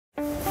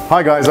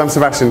Hi guys, I'm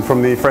Sebastian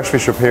from the Fresh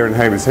Fish Shop here in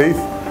Haywards Heath.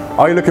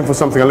 Are you looking for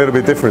something a little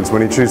bit different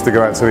when you choose to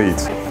go out to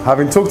eat?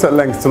 Having talked at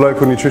length to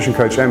local nutrition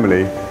coach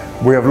Emily,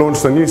 we have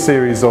launched a new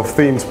series of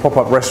themed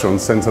pop-up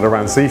restaurants centred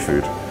around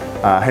seafood,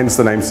 hence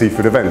the name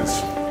Seafood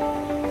Events.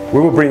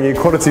 We will bring you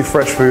quality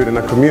fresh food in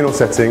a communal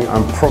setting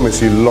and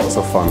promise you lots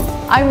of fun.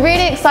 I'm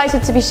really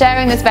excited to be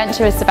sharing this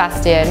venture with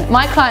Sebastian.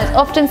 My clients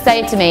often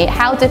say to me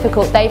how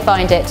difficult they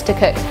find it to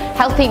cook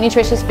healthy,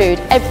 nutritious food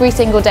every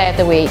single day of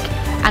the week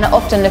and are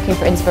often looking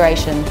for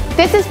inspiration.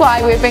 This is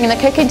why we're bringing the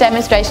cooking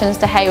demonstrations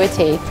to Haywards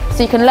Heath,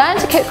 so you can learn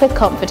to cook with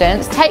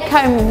confidence, take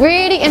home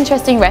really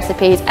interesting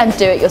recipes and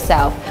do it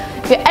yourself.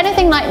 If you're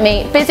anything like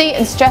me, busy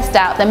and stressed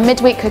out, then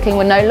midweek cooking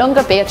will no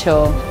longer be a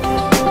chore.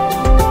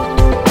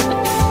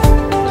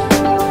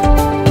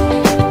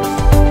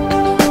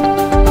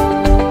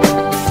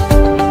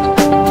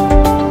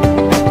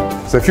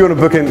 So if you want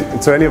to book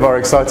into any of our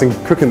exciting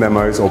cooking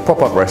demos or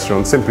pop-up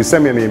restaurants, simply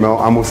send me an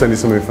email and we'll send you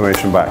some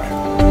information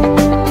back.